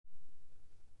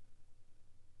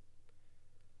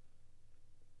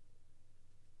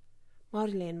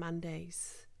Māori Land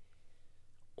Mondays.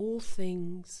 All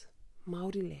things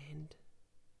Māori Land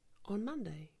on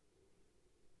Monday.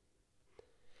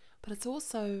 But it's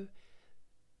also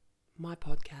my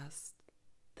podcast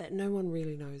that no one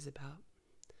really knows about.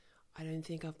 I don't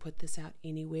think I've put this out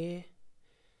anywhere.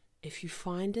 If you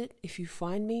find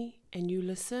me and you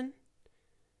listen,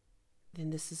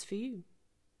 then this is for you.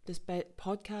 This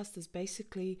podcast is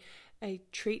basically a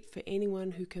treat for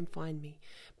anyone who can find me.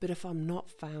 But if I'm not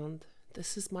found,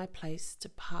 this is my place to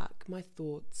park my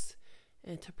thoughts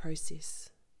and to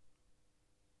process.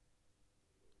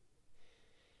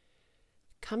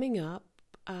 Coming up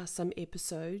are some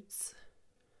episodes.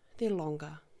 They're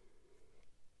longer.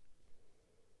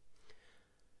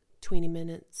 20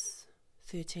 minutes,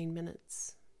 13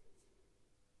 minutes.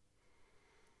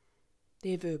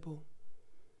 They're verbal.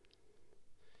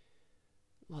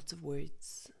 Lots of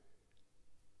words.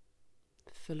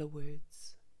 Filler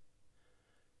words.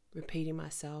 Repeating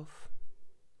myself.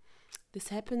 This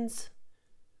happens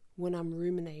when I'm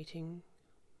ruminating.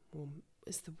 Or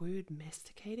is the word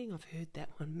masticating? I've heard that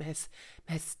one.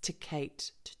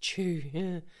 Masticate. To chew.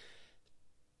 Yeah.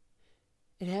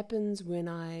 It happens when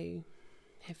I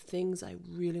have things I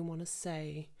really want to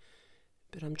say,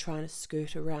 but I'm trying to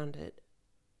skirt around it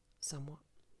somewhat.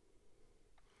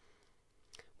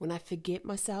 When I forget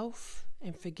myself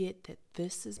and forget that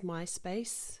this is my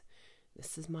space,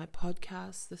 this is my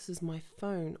podcast, this is my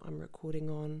phone I'm recording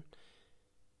on,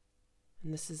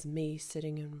 and this is me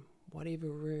sitting in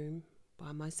whatever room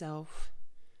by myself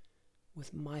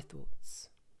with my thoughts.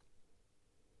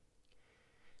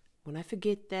 When I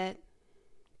forget that,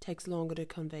 it takes longer to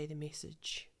convey the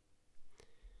message.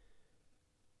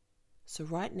 So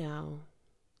right now,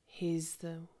 here's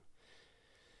the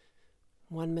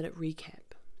 1-minute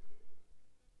recap.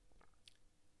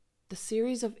 The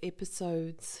series of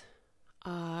episodes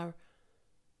are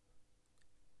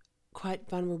quite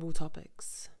vulnerable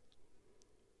topics.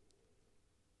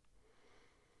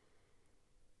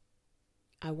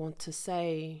 I want to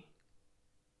say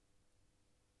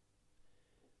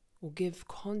or give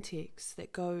context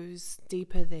that goes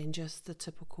deeper than just the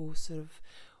typical sort of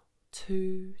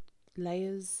 2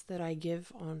 layers that I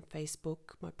give on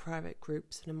Facebook, my private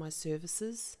groups, and in my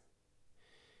services.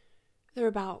 They're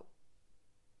about,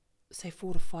 say,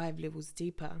 4 to 5 levels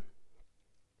deeper.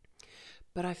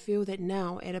 But I feel that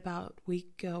now at about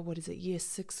year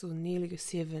 6 or nearly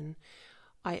 7,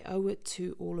 I owe it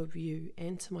to all of you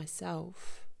and to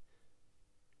myself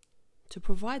to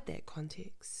provide that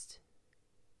context.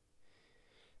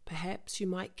 Perhaps you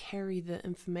might carry the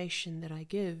information that I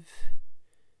give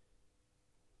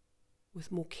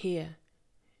with more care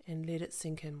and let it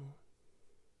sink in more.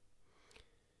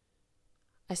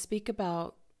 I speak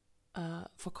about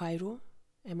whakairo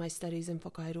and my studies in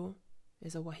whakairo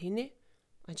as a wahine.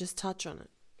 I just touch on it.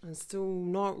 I'm still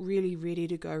not really ready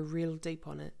to go real deep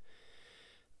on it.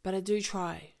 But I do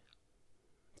try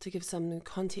to give some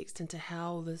context into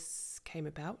how this came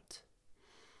about.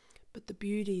 But the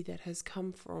beauty that has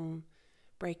come from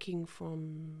breaking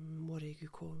from,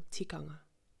 tikanga.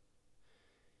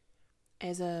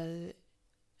 As a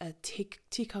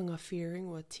tikanga fearing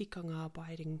or tikanga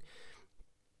abiding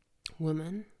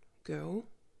woman, girl,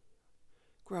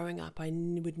 growing up, I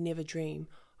would never dream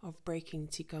of breaking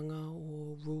tikanga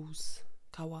or rules,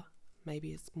 kawa.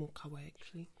 Maybe it's more kawa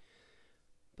actually.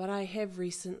 But I have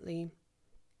recently,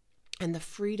 and the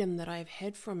freedom that I've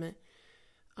had from it,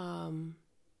 and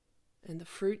the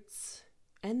fruits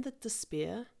and the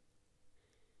despair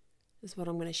is what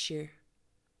I'm going to share.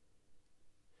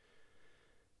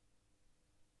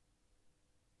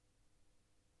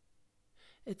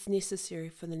 It's necessary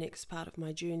for the next part of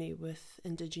my journey with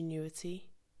indigenuity,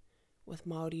 with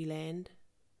Māori Land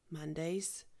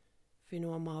Mondays,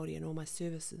 whenua Māori and all my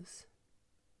services.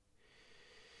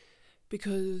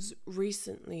 Because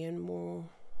recently and more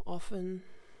often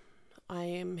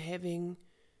I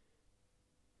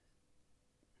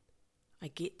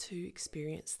get to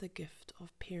experience the gift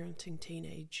of parenting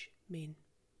teenage men.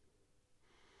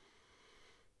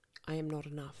 I am not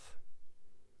enough.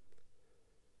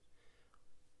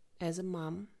 As a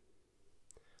mum,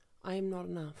 I am not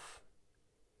enough.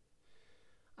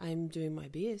 I am doing my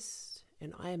best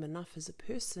and I am enough as a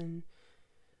person,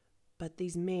 but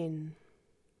these men,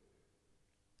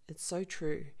 it's so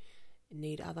true,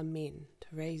 need other men to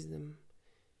raise them.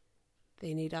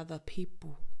 They need other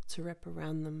people to wrap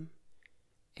around them.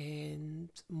 And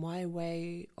my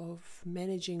way of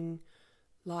managing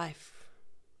life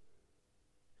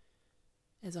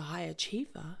as a high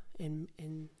achiever in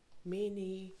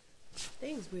many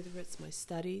things, whether it's my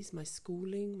studies, my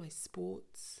schooling, my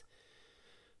sports,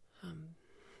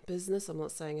 business. I'm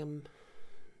not saying I'm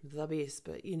the best,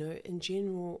 but in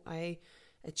general, I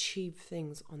achieve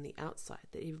things on the outside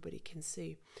that everybody can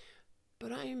see.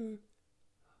 But I'm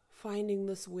finding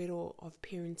this whirl of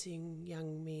parenting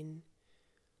young men,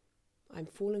 I'm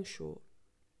falling short.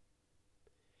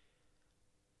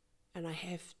 And I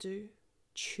have to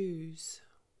choose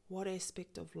what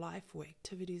aspect of life or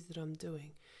activities that I'm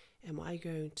doing am I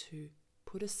going to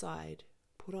put aside,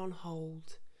 put on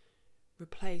hold,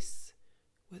 replace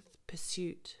with the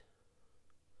pursuit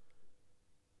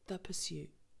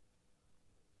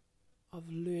of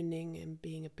learning and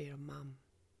being a better mum.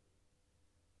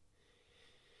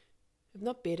 If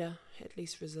not better, at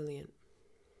least resilient.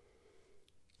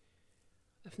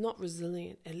 If not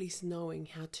resilient, at least knowing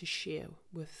how to share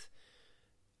with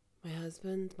my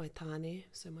husband, my tāne,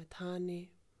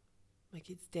 my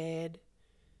kid's dad,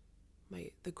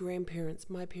 the grandparents,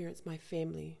 my parents, my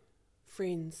family,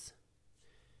 friends.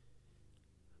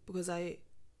 Because I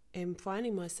am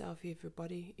finding myself,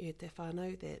 everybody, e te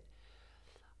whānau, that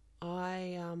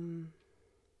I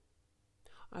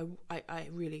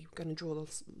really going to draw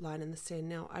the line in the sand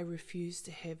now. I refuse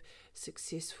to have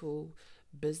successful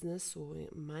business or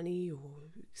money or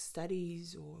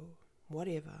studies or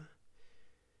whatever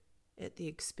at the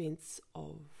expense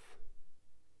of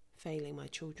failing my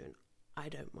children. I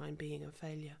don't mind being a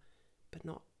failure, but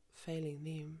not failing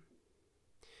them.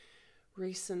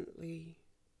 Recently,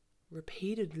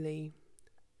 repeatedly,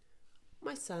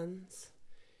 my sons,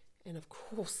 and of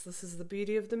course this is the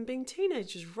beauty of them being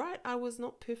teenagers, right? I was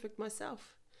not perfect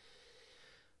myself.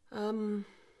 Are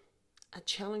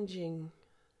challenging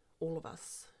all of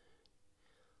us.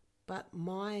 But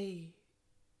my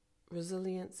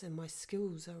resilience and my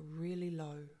skills are really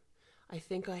low. I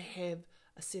think I have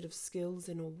a set of skills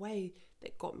in a way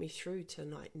that got me through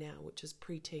tonight now, which is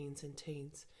pre-teens and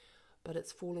teens, but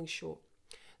it's falling short.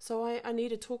 So I need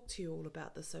to talk to you all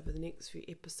about this over the next few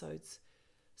episodes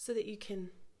so that you can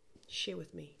share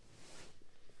with me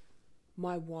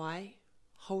my why,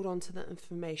 hold on to the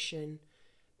information,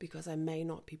 because I may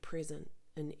not be present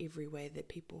in every way that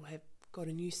people have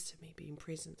gotten used to me being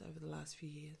present over the last few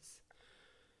years.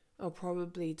 I'll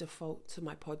probably default to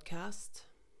my podcast,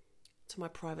 to my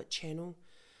private channel,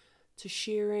 to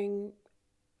sharing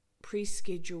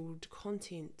pre-scheduled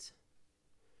content,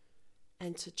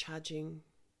 and to charging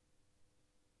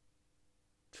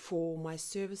for my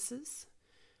services.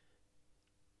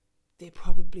 There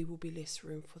probably will be less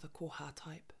room for the koha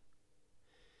type,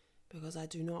 because I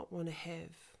do not want to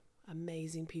have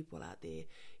amazing people out there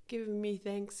giving me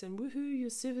thanks and woohoo, your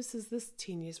services this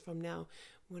 10 years from now,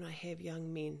 when I have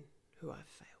young men who I've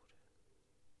failed.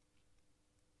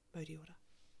 Mōri ora.